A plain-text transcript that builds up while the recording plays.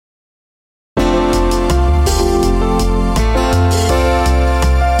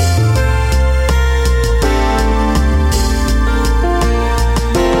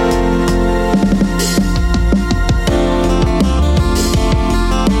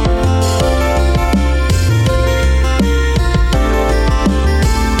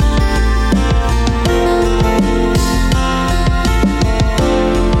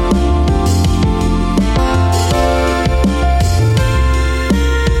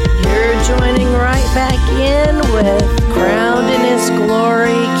back in with Crowned in His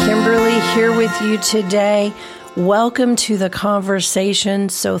Glory. Kimberly here with you today. Welcome to the conversation.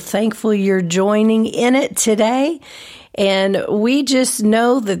 So thankful you're joining in it today. And we just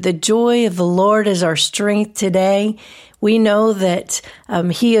know that the joy of the Lord is our strength today. We know that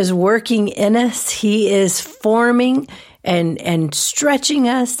He is working in us. He is forming and stretching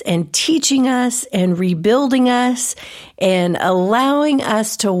us and teaching us and rebuilding us and allowing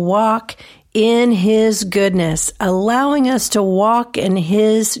us to walk in His goodness, allowing us to walk in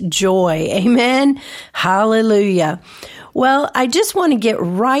His joy. Amen. Hallelujah. Well, I just want to get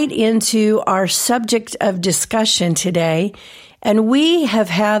right into our subject of discussion today. And we have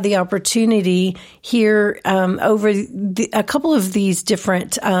had the opportunity here over a couple of these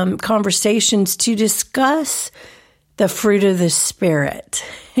different conversations to discuss the fruit of the Spirit.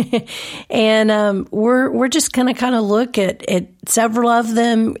 And we're just going to kind of look at several of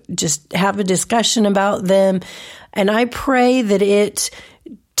them, just have a discussion about them. And I pray that it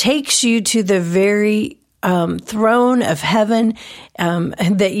takes you to the very throne of heaven,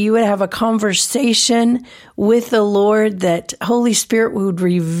 and that you would have a conversation with the Lord, that Holy Spirit would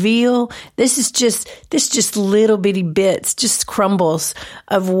reveal. This is just little bitty bits, just crumbles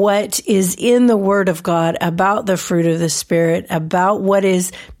of what is in the Word of God about the fruit of the Spirit, about what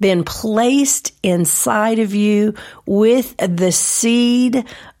has been placed inside of you with the seed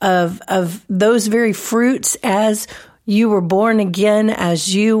of those very fruits as you were born again,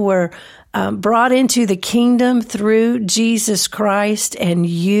 as you were brought into the kingdom through Jesus Christ, and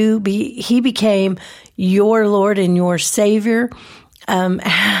He became your Lord and your Savior.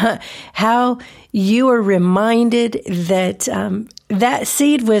 How you are reminded that that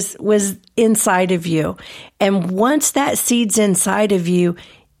seed was inside of you, and once that seed's inside of you,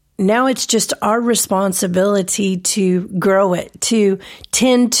 now it's just our responsibility to grow it, to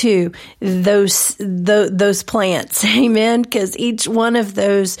tend to those plants. Amen. Because each one of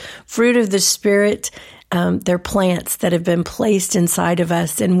those fruit of the Spirit, they're plants that have been placed inside of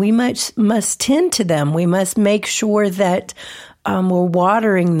us, and we must tend to them. We must make sure that we're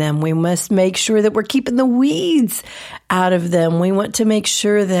watering them. We must make sure that we're keeping the weeds out of them. We want to make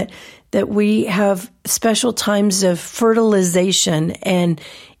sure that we have special times of fertilization and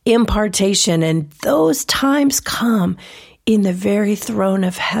impartation, and those times come in the very throne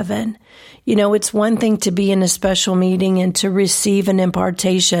of heaven. You know, it's one thing to be in a special meeting and to receive an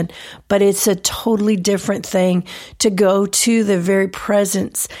impartation, but it's a totally different thing to go to the very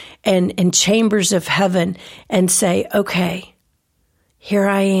presence and chambers of heaven and say, okay, here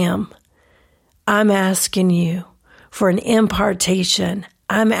I am. I'm asking you for an impartation.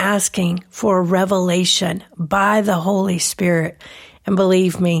 I'm asking for a revelation by the Holy Spirit. And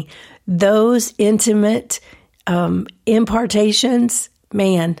believe me, those intimate impartations,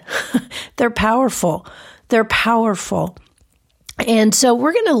 man, they're powerful. They're powerful. And so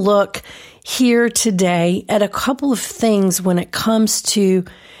we're going to look here today at a couple of things when it comes to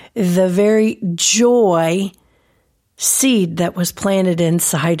the very joy seed that was planted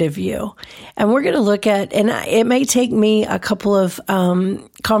inside of you. And we're going to look at, and it may take me a couple of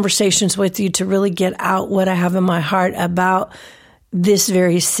conversations with you to really get out what I have in my heart about this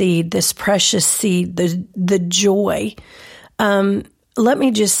very seed, this precious seed, the joy. Let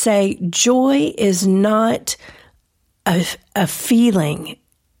me just say, joy is not a feeling.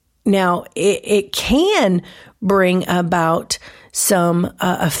 Now, it can bring about some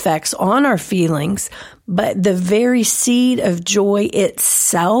effects on our feelings, but the very seed of joy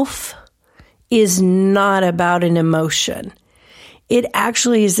itself is not about an emotion. It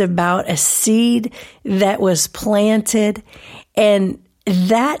actually is about a seed that was planted, and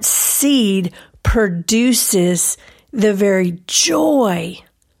that seed produces the very joy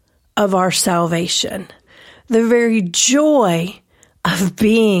of our salvation, the very joy of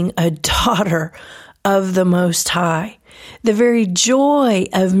being a daughter of the Most High, the very joy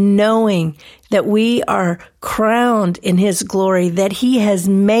of knowing that we are crowned in His glory, that He has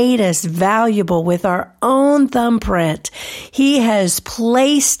made us valuable with our own thumbprint. He has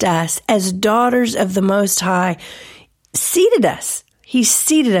placed us as daughters of the Most High, seated us. He's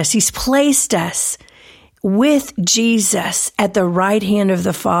seated us. He's placed us with Jesus at the right hand of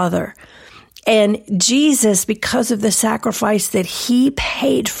the Father. And Jesus, because of the sacrifice that He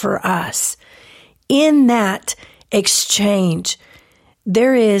paid for us, in that exchange,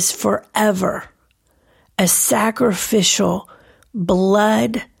 there is forever a sacrificial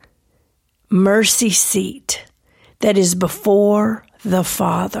blood mercy seat that is before the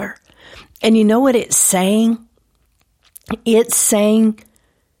Father. And you know what it's saying? It's saying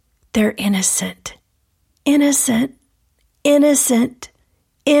they're innocent, innocent, innocent,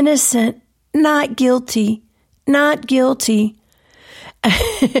 innocent, Not guilty. Not guilty.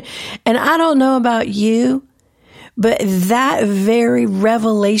 And I don't know about you, but that very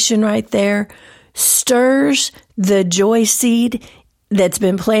revelation right there stirs the joy seed that's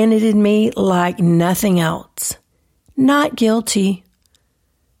been planted in me like nothing else. Not guilty.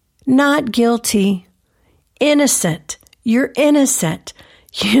 Not guilty. Innocent. You're innocent.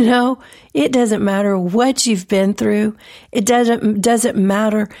 You know, it doesn't matter what you've been through. It doesn't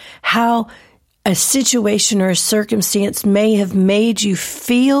matter how a situation or a circumstance may have made you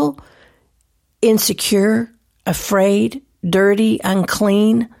feel insecure, afraid, dirty,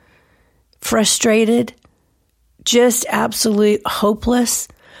 unclean, frustrated, just absolute hopeless.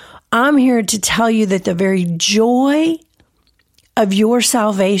 I'm here to tell you that the very joy of your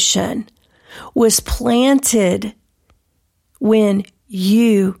salvation was planted when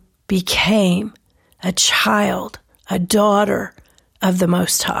you became a child, a daughter of the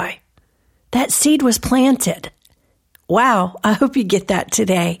Most High. That seed was planted. Wow, I hope you get that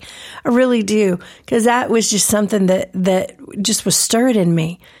today. I really do, because that was just something that just was stirred in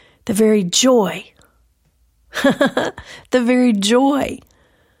me. The very joy, the very joy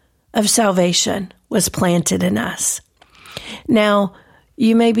of salvation was planted in us. Now,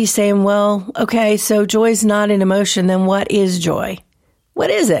 you may be saying, well, okay, so joy is not an emotion, then what is joy? What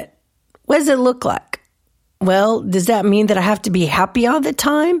is it? What does it look like? Well, does that mean that I have to be happy all the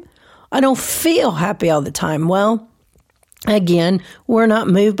time? I don't feel happy all the time. Well, again, we're not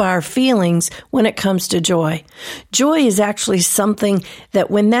moved by our feelings when it comes to joy. Joy is actually something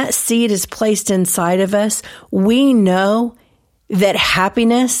that when that seed is placed inside of us, we know that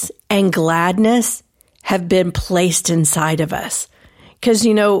happiness and gladness have been placed inside of us. Because,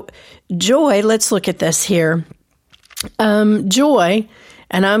 you know, joy, let's look at this here. Joy,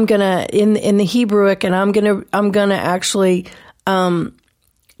 and I'm going to, in the Hebrewic, and I'm going to actually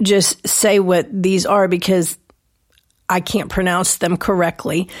just say what these are because I can't pronounce them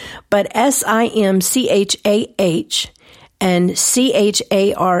correctly. But Simchah and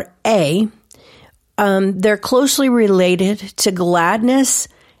Chara, they're closely related to gladness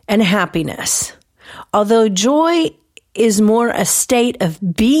and happiness. Although joy is more a state of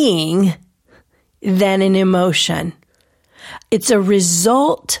being than an emotion. It's a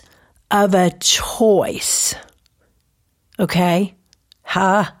result of a choice. Okay?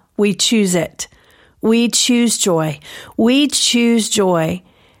 We choose it. We choose joy. We choose joy.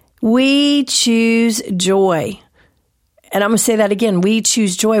 We choose joy. And I'm going to say that again. We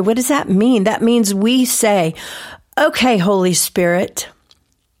choose joy. What does that mean? That means we say, okay, Holy Spirit,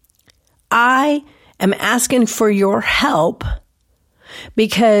 I am asking for your help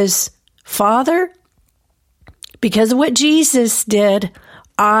because, Father, because of what Jesus did,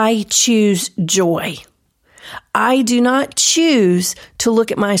 I choose joy. I do not choose to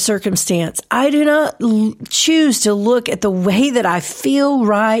look at my circumstance. I do not choose to look at the way that I feel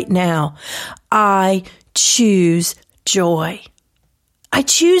right now. I choose joy. I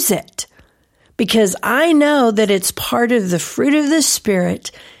choose it because I know that it's part of the fruit of the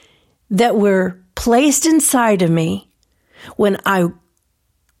Spirit that were placed inside of me when I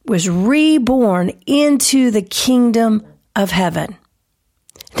was reborn into the kingdom of heaven.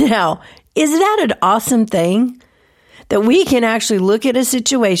 Now, is that an awesome thing? That we can actually look at a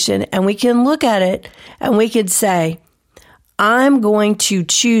situation and we can look at it and we could say, I'm going to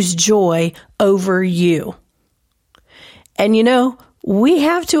choose joy over you. And you know, we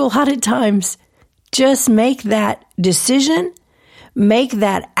have to a lot of times just make that decision, make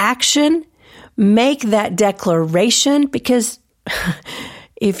that action, make that declaration, because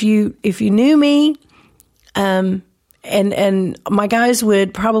if you knew me, and my guys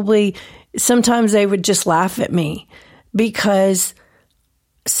would probably, sometimes they would just laugh at me because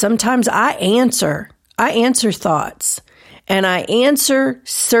sometimes I answer thoughts and I answer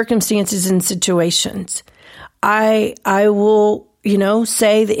circumstances and situations. I will,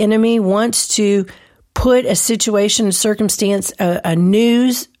 say the enemy wants to put a situation, a circumstance, a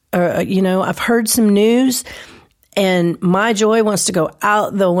news, or, I've heard some news and my joy wants to go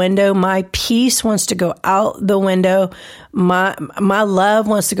out the window. My peace wants to go out the window. My love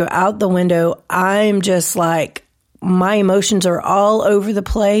wants to go out the window. I'm just like, my emotions are all over the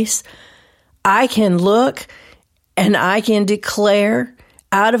place. I can look and I can declare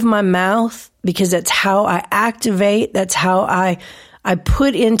out of my mouth, because that's how I activate. That's how I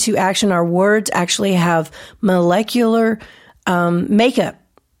put into action. Our words actually have molecular makeup.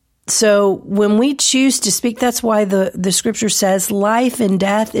 So when we choose to speak, that's why the scripture says life and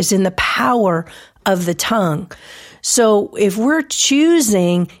death is in the power of the tongue. So if we're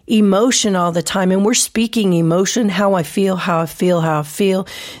choosing emotion all the time and we're speaking emotion, how I feel,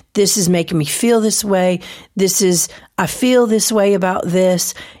 this is making me feel this way. I feel this way about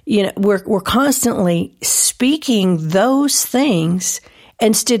this. We're constantly speaking those things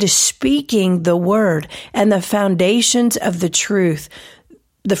instead of speaking the word and the foundations of the truth.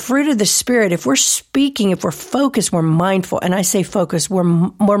 The fruit of the Spirit, if we're speaking, if we're focused, we're mindful. And I say focused, we're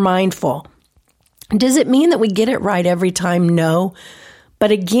mindful. Does it mean that we get it right every time? No.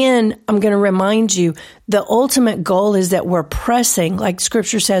 But again, I'm going to remind you, the ultimate goal is that we're pressing, like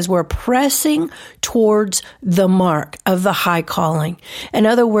Scripture says, we're pressing towards the mark of the high calling. In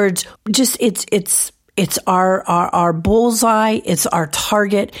other words, just it's our bullseye, it's our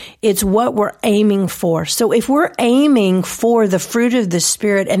target, it's what we're aiming for. So if we're aiming for the fruit of the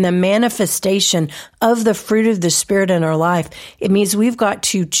Spirit and the manifestation of the fruit of the Spirit in our life, it means we've got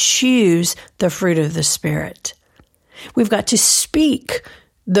to choose the fruit of the Spirit. We've got to speak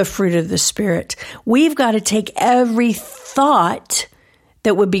the fruit of the Spirit. We've got to take every thought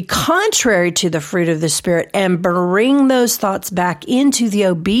that would be contrary to the fruit of the Spirit and bring those thoughts back into the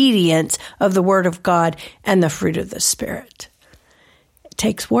obedience of the Word of God and the fruit of the Spirit. It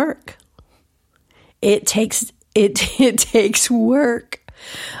takes work. It takes work.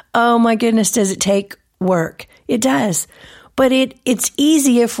 Oh my goodness, does it take work? It does. But it's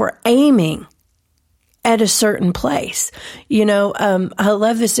easy if we're aiming at a certain place. I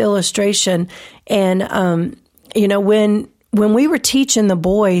love this illustration. And, when we were teaching the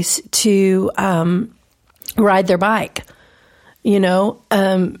boys to ride their bike, Sam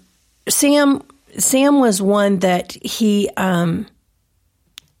was one that he had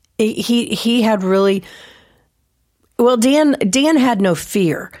really, well, Dan had no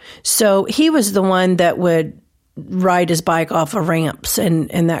fear. So he was the one that would ride his bike off of ramps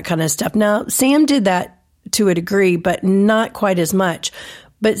and that kind of stuff. Now, Sam did that to a degree, but not quite as much.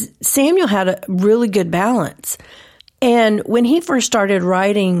 But Samuel had a really good balance. And when he first started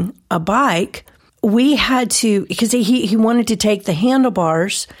riding a bike, we had to, because he wanted to take the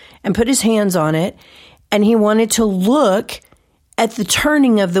handlebars and put his hands on it, and he wanted to look at the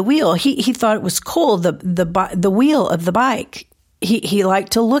turning of the wheel. He thought it was cool, the wheel of the bike. He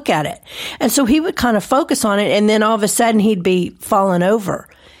liked to look at it. And so he would kind of focus on it, and then all of a sudden he'd be falling over.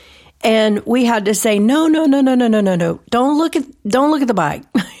 And we had to say, no. Don't look at the bike.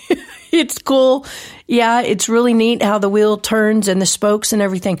 It's cool. Yeah, it's really neat how the wheel turns and the spokes and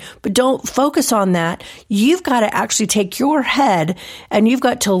everything. But don't focus on that. You've got to actually take your head and you've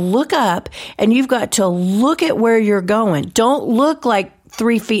got to look up and you've got to look at where you're going. Don't look like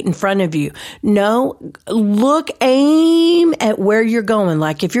 3 feet in front of you. No, aim at where you're going.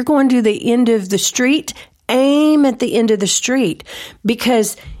 Like if you're going to the end of the street, aim at the end of the street,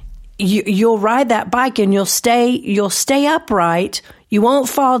 because you'll ride that bike and you'll stay upright. You won't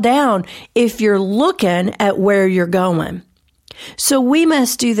fall down if you're looking at where you're going. So we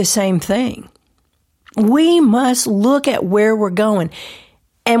must do the same thing. We must look at where we're going.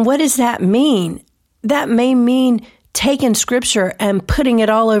 And what does that mean? That may mean taking Scripture and putting it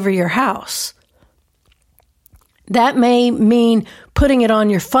all over your house. That may mean putting it on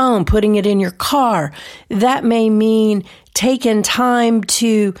your phone, putting it in your car. That may mean taking time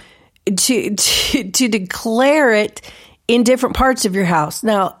to declare it in different parts of your house.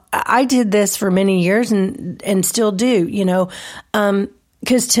 Now, I did this for many years and still do,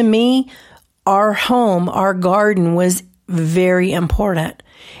 because to me, our home, our garden was very important.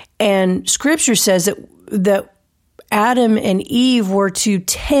 And Scripture says that Adam and Eve were to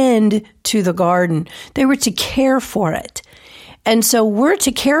tend to the garden. They were to care for it. And so we're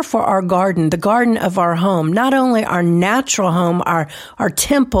to care for our garden, the garden of our home, not only our natural home, our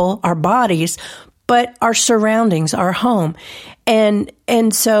temple, our bodies, but our surroundings, our home. And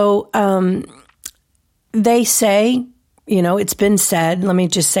so they say, it's been said, let me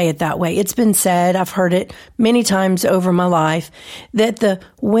just say it that way. It's been said, I've heard it many times over my life, that the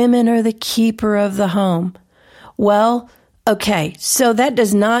women are the keeper of the home. Well, okay, so that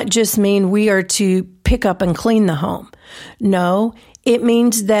does not just mean we are to pick up and clean the home. No, it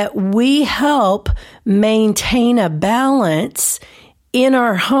means that we help maintain a balance in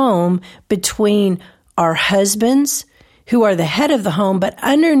our home between our husbands, who are the head of the home, but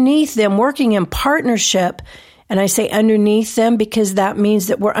underneath them, working in partnership. And I say underneath them because that means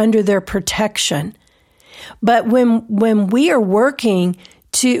that we're under their protection. But when we are working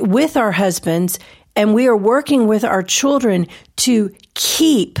with our husbands and we are working with our children to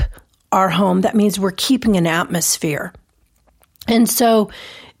keep our home, that means we're keeping an atmosphere. And so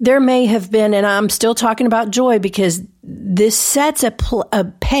there may have been, and I'm still talking about joy because this sets a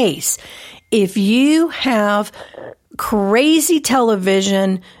pace. If you have crazy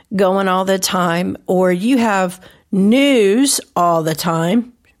television going all the time, or you have news all the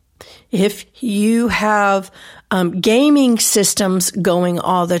time, if you have gaming systems going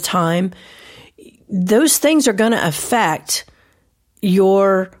all the time, those things are going to affect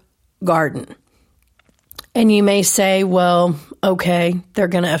your garden. And you may say, well, okay, they're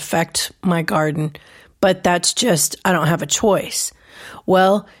going to affect my garden, but that's just, I don't have a choice.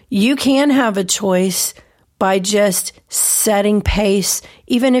 Well, you can have a choice by just setting pace,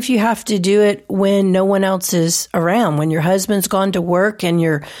 even if you have to do it when no one else is around, when your husband's gone to work and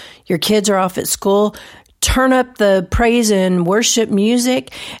your kids are off at school. Turn up the praise and worship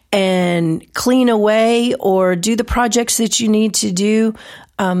music and clean away or do the projects that you need to do.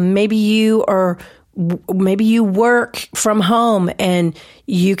 Maybe you work from home and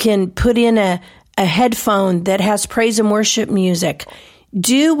you can put in a headphone that has praise and worship music.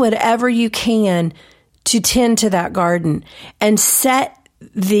 Do whatever you can to tend to that garden and set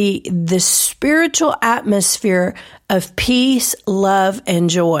the spiritual atmosphere of peace, love, and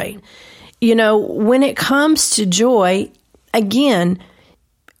joy. You know, when it comes to joy, again,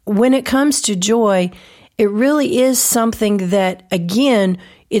 it really is something that, again,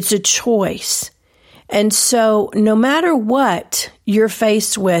 it's a choice. And so no matter what you're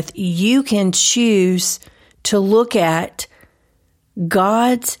faced with, you can choose to look at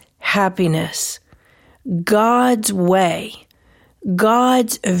God's happiness, God's way,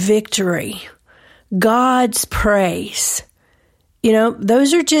 God's victory, God's praise. You know,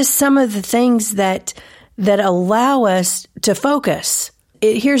 those are just some of the things that allow us to focus.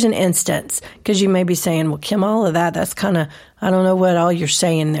 Here's an instance, because you may be saying, well, Kim, all of that's kind of, I don't know what all you're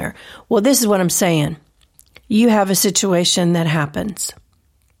saying there. Well, this is what I'm saying. You have a situation that happens.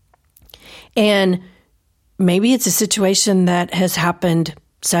 And maybe it's a situation that has happened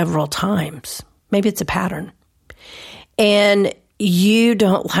several times. Maybe it's a pattern. And you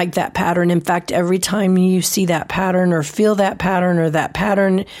don't like that pattern. In fact, every time you see that pattern or feel that pattern or that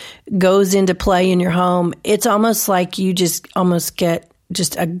pattern goes into play in your home, it's almost like you just almost get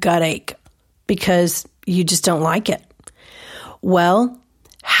just a gut ache because you just don't like it. Well,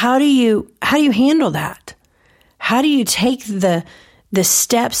 how do you handle that? How do you take the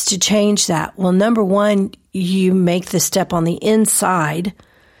steps to change that? Well, number one, you make the step on the inside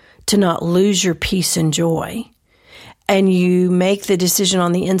to not lose your peace and joy. And you make the decision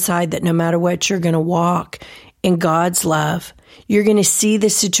on the inside that no matter what, you're going to walk in God's love. You're going to see the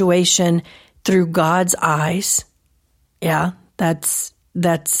situation through God's eyes. Yeah, that's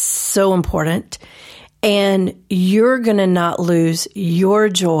so important. And you're going to not lose your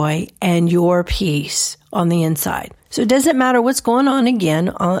joy and your peace on the inside. So it doesn't matter what's going on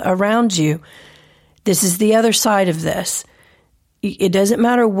again around you. This is the other side of this. It doesn't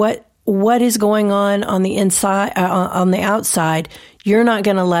matter what is going on the inside, on the outside. You're not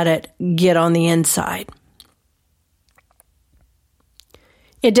going to let it get on the inside.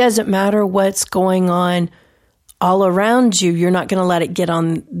 It doesn't matter what's going on all around you. You're not going to let it get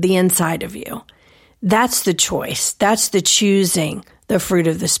on the inside of you. That's the choice. That's the choosing the fruit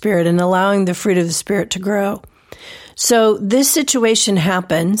of the Spirit and allowing the fruit of the Spirit to grow. So this situation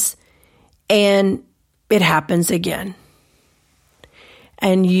happens and it happens again.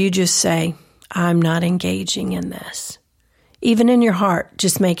 And you just say, I'm not engaging in this. Even in your heart,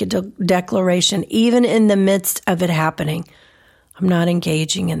 just make a declaration, even in the midst of it happening, I'm not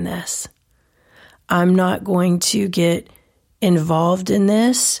engaging in this. I'm not going to get involved in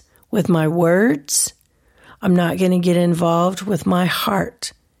this with my words. I'm not going to get involved with my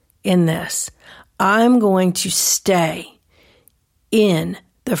heart in this. I'm going to stay in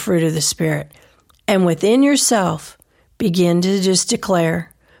the fruit of the Spirit. And within yourself, begin to just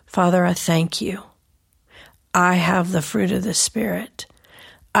declare, Father, I thank you. I have the fruit of the Spirit.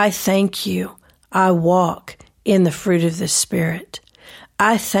 I thank you. I walk in the fruit of the Spirit.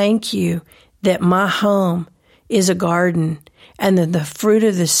 I thank you that my home is a garden and that the fruit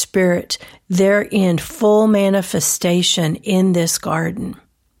of the Spirit, they're in full manifestation in this garden.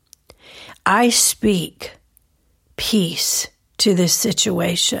 I speak peace to this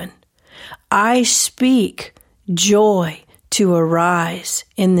situation. I speak joy to arise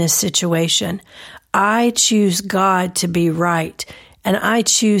in this situation. I choose God to be right, and I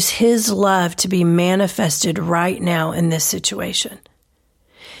choose His love to be manifested right now in this situation.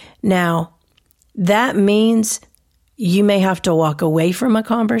 Now, that means you may have to walk away from a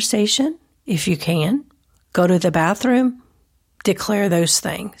conversation if you can. Go to the bathroom, declare those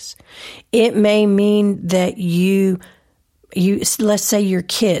things. It may mean that you let's say your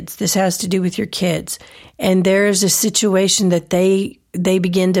kids, this has to do with your kids, and there's a situation that they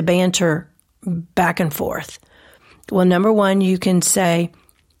begin to banter back and forth. Well, number one, you can say,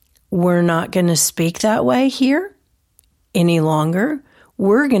 we're not going to speak that way here any longer.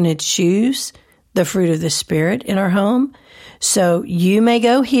 We're going to choose the fruit of the Spirit in our home. So you may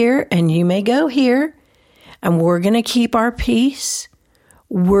go here and you may go here, and we're going to keep our peace.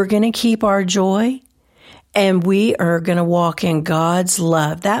 We're going to keep our joy, and we are going to walk in God's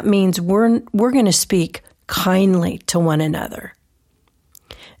love. That means we're going to speak kindly to one another.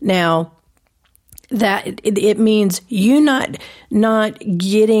 Now, that it means you not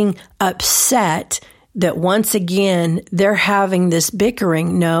getting upset that once again they're having this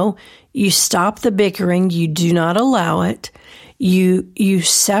bickering. No, you stop the bickering. You do not allow it. You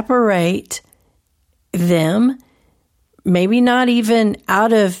separate them, maybe not even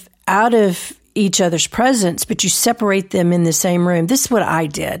out of each other's presence, but you separate them in the same room. This is what I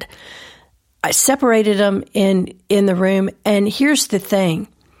did. I separated them in the room. And here's the thing,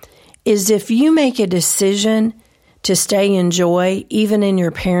 is if you make a decision to stay in joy, even in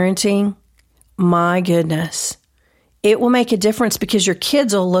your parenting, my goodness, it will make a difference, because your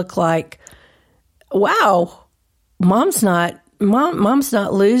kids will look like, wow, mom's not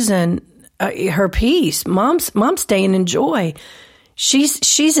losing her peace. Mom's staying in joy.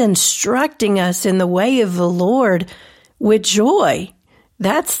 She's instructing us in the way of the Lord with joy.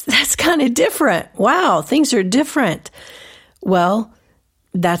 That's kind of different. Wow, things are different. Well,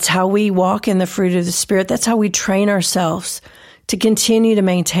 that's how we walk in the fruit of the Spirit. That's how we train ourselves to continue to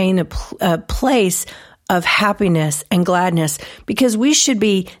maintain a place of happiness and gladness, because we should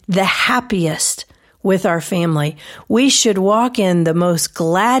be the happiest with our family. We should walk in the most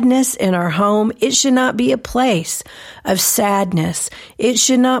gladness in our home. It should not be a place of sadness. It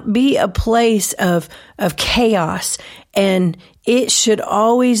should not be a place of chaos. And it should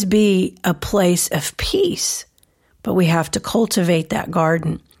always be a place of peace. But we have to cultivate that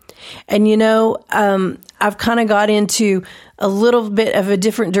garden. And I've kind of got into a little bit of a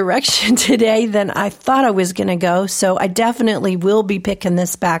different direction today than I thought I was going to go. So I definitely will be picking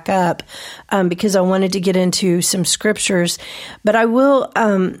this back up because I wanted to get into some scriptures. But I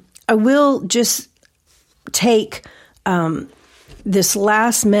will just take this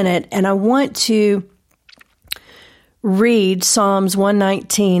last minute, and I want to read Psalms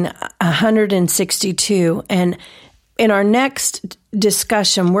 119, 162. And in our next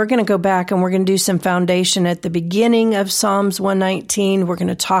discussion, we're going to go back and we're going to do some foundation at the beginning of Psalms 119. We're going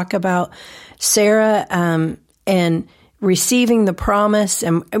to talk about Sarah and receiving the promise.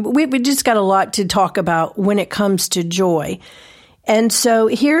 And we just got a lot to talk about when it comes to joy. And so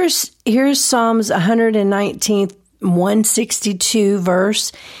here's Psalms 119, 162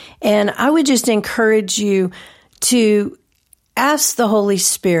 verse. And I would just encourage you to ask the Holy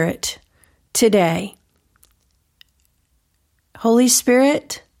Spirit today, Holy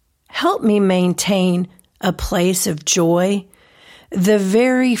Spirit, help me maintain a place of joy, the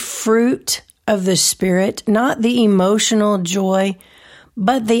very fruit of the Spirit, not the emotional joy,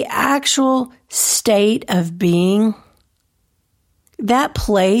 but the actual state of being, that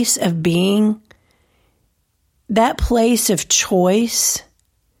place of being, that place of choice,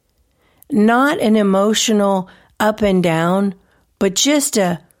 not an emotional up and down, but just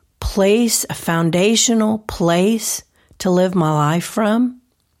a place, a foundational place to live my life from.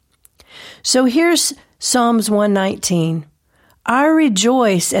 So here's Psalms 119. I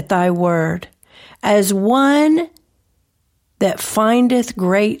rejoice at thy word as one that findeth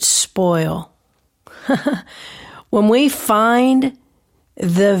great spoil. When we find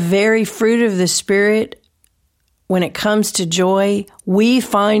the very fruit of the Spirit, when it comes to joy, we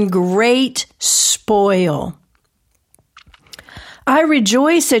find great spoil. I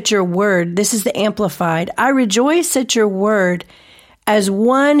rejoice at your word. This is the Amplified. I rejoice at your word as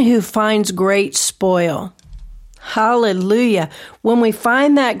one who finds great spoil. Hallelujah. When we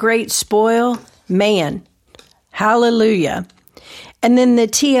find that great spoil, man, hallelujah. And then the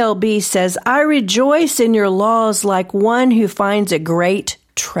TLB says, I rejoice in your laws like one who finds a great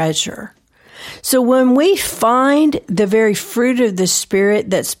treasure. So when we find the very fruit of the Spirit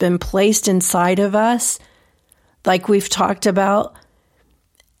that's been placed inside of us, like we've talked about,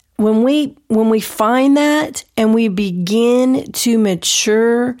 when we find that and we begin to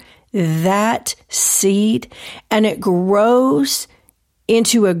mature that seed and it grows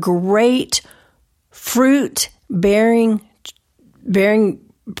into a great fruit bearing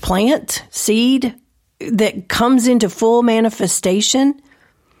plant, seed that comes into full manifestation,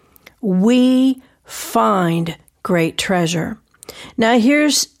 we find great treasure. Now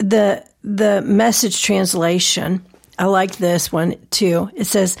here's the Message translation. I like this one too. It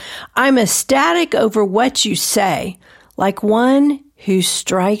says, I'm ecstatic over what you say, like one who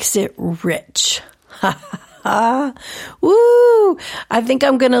strikes it rich. Woo! I think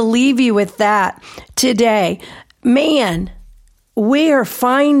I'm going to leave you with that today. Man, we are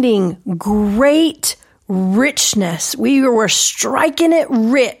finding great richness. We were striking it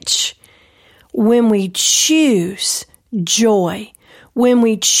rich when we choose joy, when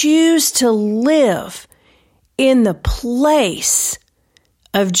we choose to live in the place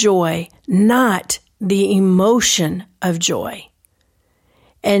of joy, not the emotion of joy.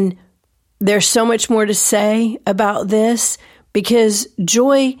 And there's so much more to say about this, because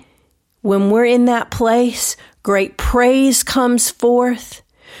joy, when we're in that place, great praise comes forth,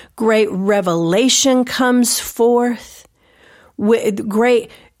 great revelation comes forth,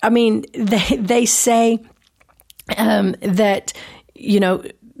 great, they say that,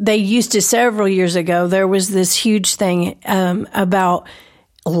 they used to, several years ago, there was this huge thing about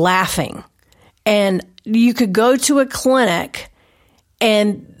laughing. And you could go to a clinic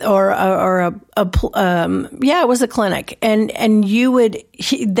it was a clinic, and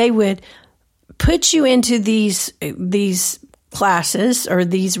they would put you into these classes or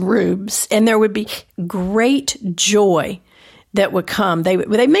these rooms, and there would be great joy that would come. They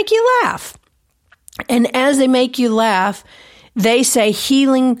make you laugh, and as they make you laugh, they say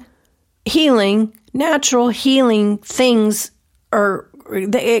healing, natural healing things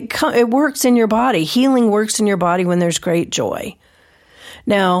it works in your body. Healing works in your body when there's great joy.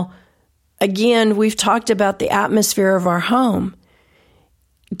 Now, again, we've talked about the atmosphere of our home.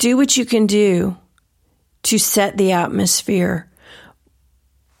 Do what you can do to set the atmosphere.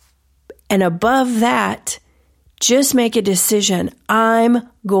 And above that, just make a decision. I'm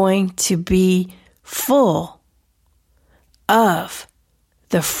going to be full of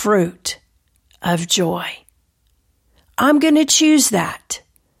the fruit of joy. I'm going to choose that.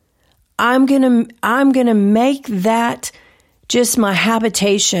 I'm going to make that just my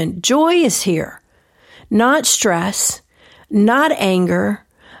habitation. Joy is here. Not stress, not anger,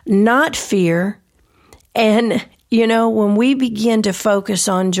 not fear. And, when we begin to focus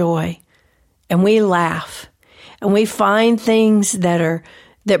on joy and we laugh and we find things that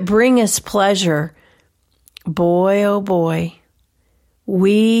bring us pleasure, boy, oh boy,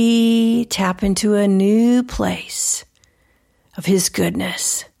 we tap into a new place of His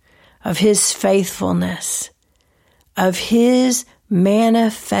goodness, of His faithfulness, of His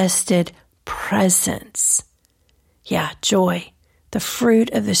manifested presence. Yeah, joy. The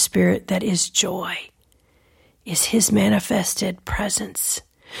fruit of the Spirit that is joy is His manifested presence.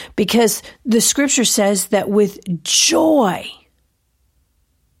 Because the Scripture says that with joy,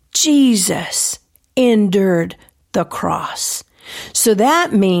 Jesus endured the cross. So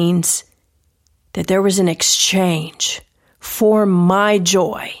that means that there was an exchange for my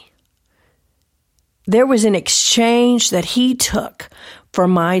joy. There was an exchange that He took for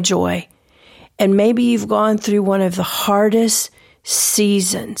my joy. And maybe you've gone through one of the hardest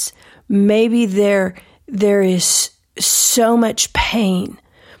seasons. Maybe there is so much pain,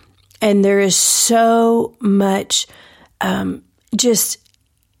 and there is so much just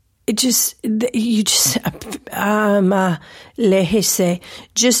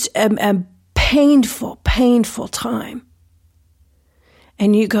a painful time.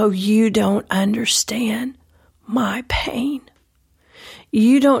 And you go, you don't understand my pain.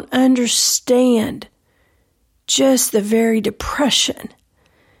 You don't understand just the very depression,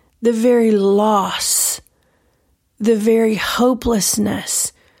 the very loss, the very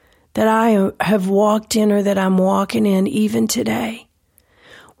hopelessness that I have walked in or that I'm walking in even today.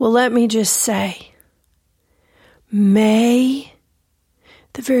 Well, let me just say, may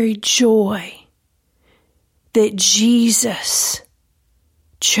the very joy that Jesus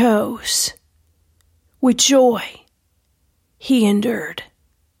chose, with joy, He endured.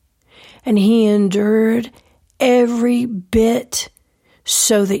 And He endured every bit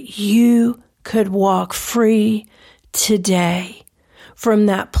so that you could walk free today from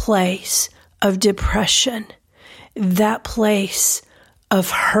that place of depression, that place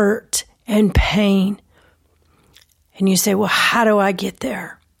of hurt and pain. And you say, well, how do I get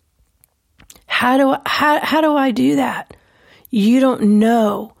there? How do I do that? You don't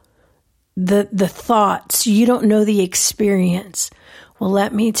know the thoughts. You don't know the experience. Well,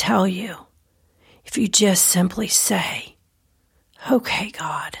 let me tell you, if you just simply say, okay,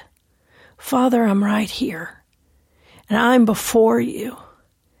 God, Father, I'm right here, and I'm before you,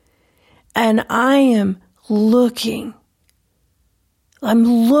 and I'm looking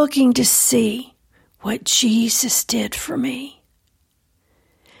to see what Jesus did for me.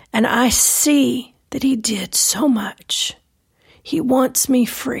 And I see that He did so much. He wants me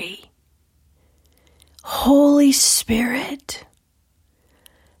free. Holy Spirit,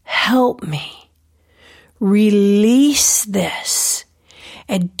 help me release this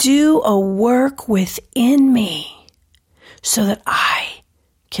and do a work within me so that I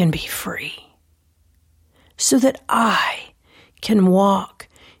can be free, so that I can walk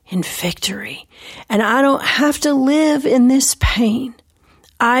in victory. And I don't have to live in this pain.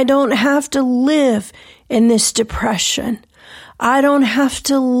 I don't have to live in this depression. I don't have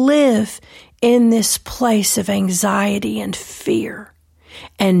to live in this place of anxiety and fear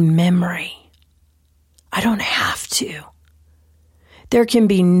and memory. I don't have to. There can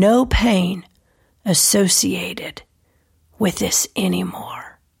be no pain associated with this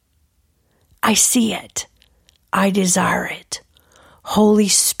anymore. I see it. I desire it. Holy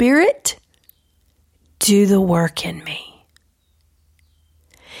Spirit, do the work in me.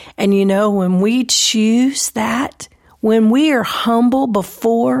 And when we choose that, when we are humble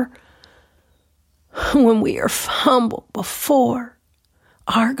before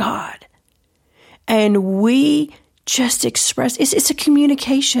our God, and we just express, it's a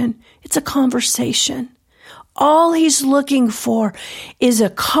communication, it's a conversation. All He's looking for is a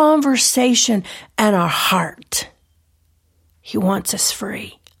conversation and our heart. He wants us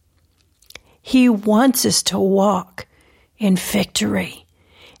free. He wants us to walk in victory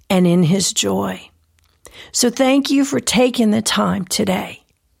and in His joy. So thank you for taking the time today.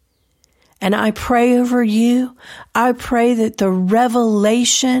 And I pray over you. I pray that the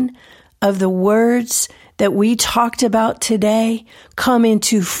revelation of the words that we talked about today come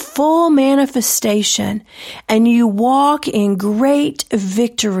into full manifestation and you walk in great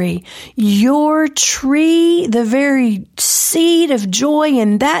victory. Your tree, the very seed of joy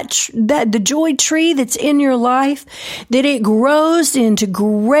and that the joy tree that's in your life, that it grows into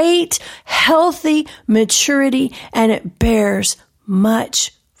great, healthy maturity and it bears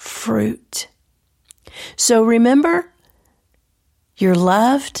much fruit. So remember, you're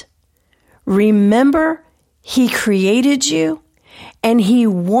loved. Remember, He created you and He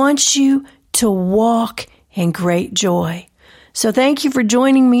wants you to walk in great joy. So thank you for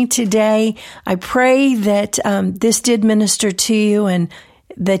joining me today. I pray that this did minister to you and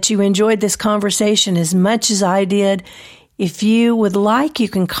that you enjoyed this conversation as much as I did. If you would like, you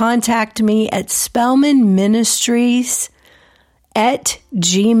can contact me at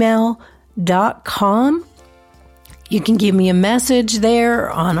spellmanministries@gmail.com. You can give me a message there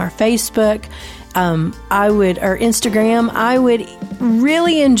on our Facebook, or Instagram. I would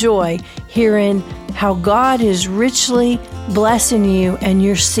really enjoy hearing how God is richly blessing you and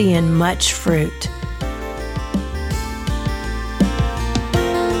you're seeing much fruit.